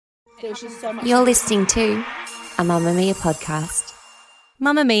You're listening to a Mamamia podcast.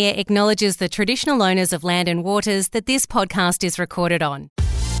 Mamamia acknowledges the traditional owners of land and waters that this podcast is recorded on.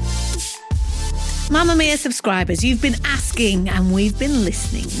 Mamamia subscribers, you've been asking and we've been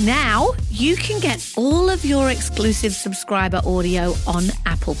listening. Now you can get all of your exclusive subscriber audio on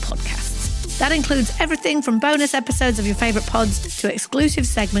Apple Podcasts. That includes everything from bonus episodes of your favourite pods to exclusive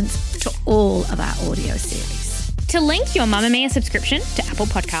segments to all of our audio series. To link your Mamamia subscription to Apple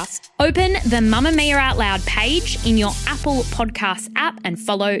Podcasts, open the Mamamia Out Loud page in your Apple Podcasts app and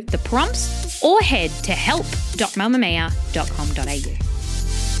follow the prompts, or head to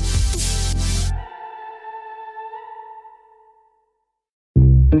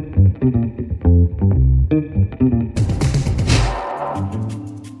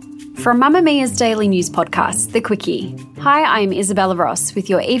From Mamamia's daily news podcast, The Quickie. Hi, I'm Isabella Ross with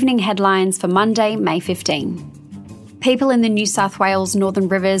your evening headlines for Monday, May 15. People in the New South Wales Northern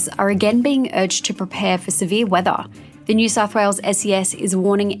Rivers are again being urged to prepare for severe weather. The New South Wales SES is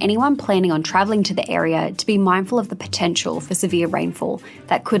warning anyone planning on travelling to the area to be mindful of the potential for severe rainfall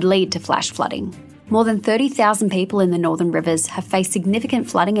that could lead to flash flooding. More than 30,000 people in the Northern Rivers have faced significant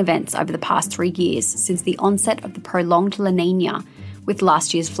flooding events over the past 3 years since the onset of the prolonged La Niña, with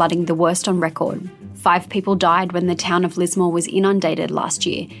last year's flooding the worst on record. 5 people died when the town of Lismore was inundated last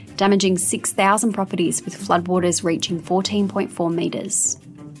year, damaging 6,000 properties with floodwaters reaching 14.4 metres.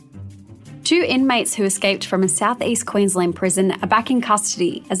 2 inmates who escaped from a southeast Queensland prison are back in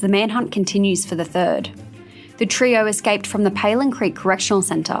custody as the manhunt continues for the third. The trio escaped from the Palin Creek Correctional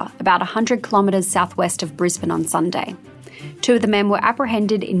Centre, about 100 kilometres southwest of Brisbane on Sunday. 2 of the men were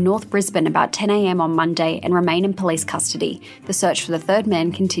apprehended in North Brisbane about 10 a.m. on Monday and remain in police custody. The search for the third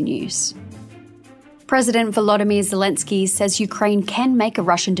man continues. President Volodymyr Zelensky says Ukraine can make a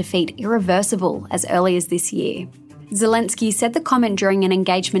Russian defeat irreversible as early as this year. Zelensky said the comment during an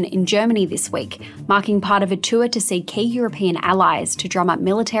engagement in Germany this week, marking part of a tour to see key European allies to drum up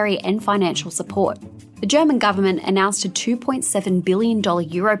military and financial support. The German government announced a $2.7 billion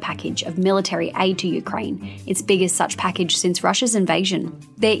Euro package of military aid to Ukraine, its biggest such package since Russia's invasion.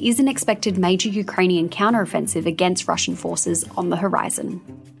 There is an expected major Ukrainian counteroffensive against Russian forces on the horizon.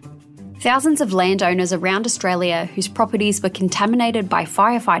 Thousands of landowners around Australia whose properties were contaminated by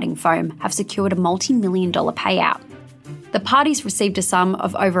firefighting foam have secured a multi-million-dollar payout. The parties received a sum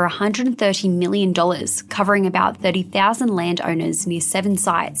of over $130 million, covering about 30,000 landowners near 7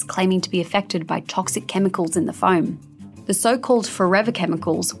 sites claiming to be affected by toxic chemicals in the foam. The so-called forever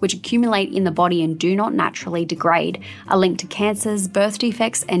chemicals, which accumulate in the body and do not naturally degrade, are linked to cancers, birth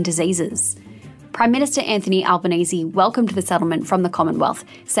defects and diseases. Prime Minister Anthony Albanese welcomed the settlement from the Commonwealth,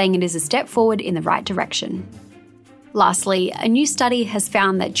 saying it is a step forward in the right direction. Lastly, a new study has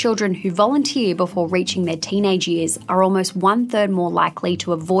found that children who volunteer before reaching their teenage years are almost 1/3 more likely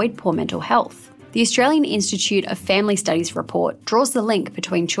to avoid poor mental health. The Australian Institute of Family Studies report draws the link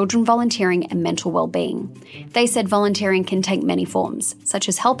between children volunteering and mental well-being. They said volunteering can take many forms, such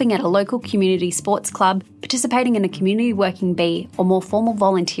as helping at a local community sports club, participating in a community working bee, or more formal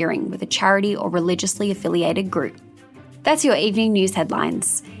volunteering with a charity or religiously affiliated group. That's your evening news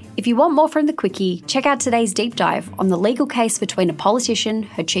headlines. If you want more from The Quickie, check out today's deep dive on the legal case between a politician,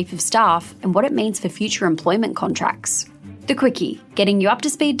 her chief of staff, and what it means for future employment contracts. The Quickie, getting you up to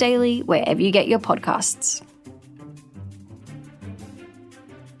speed daily wherever you get your podcasts.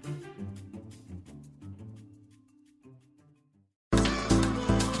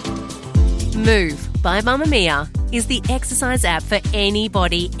 Move by Mamamia is the exercise app for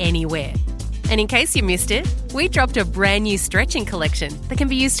anybody, anywhere. And in case you missed it, we dropped a brand new stretching collection that can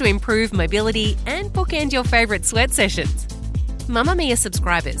be used to improve mobility and bookend your favourite sweat sessions. Mamamia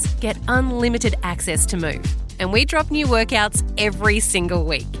subscribers get unlimited access to Move, and we drop new workouts every single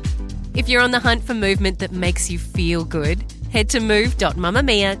week. If you're on the hunt for movement that makes you feel good, head to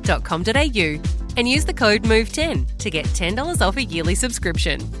move.mamamia.com.au and use the code MOVE10 to get $10 off a yearly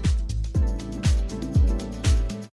subscription.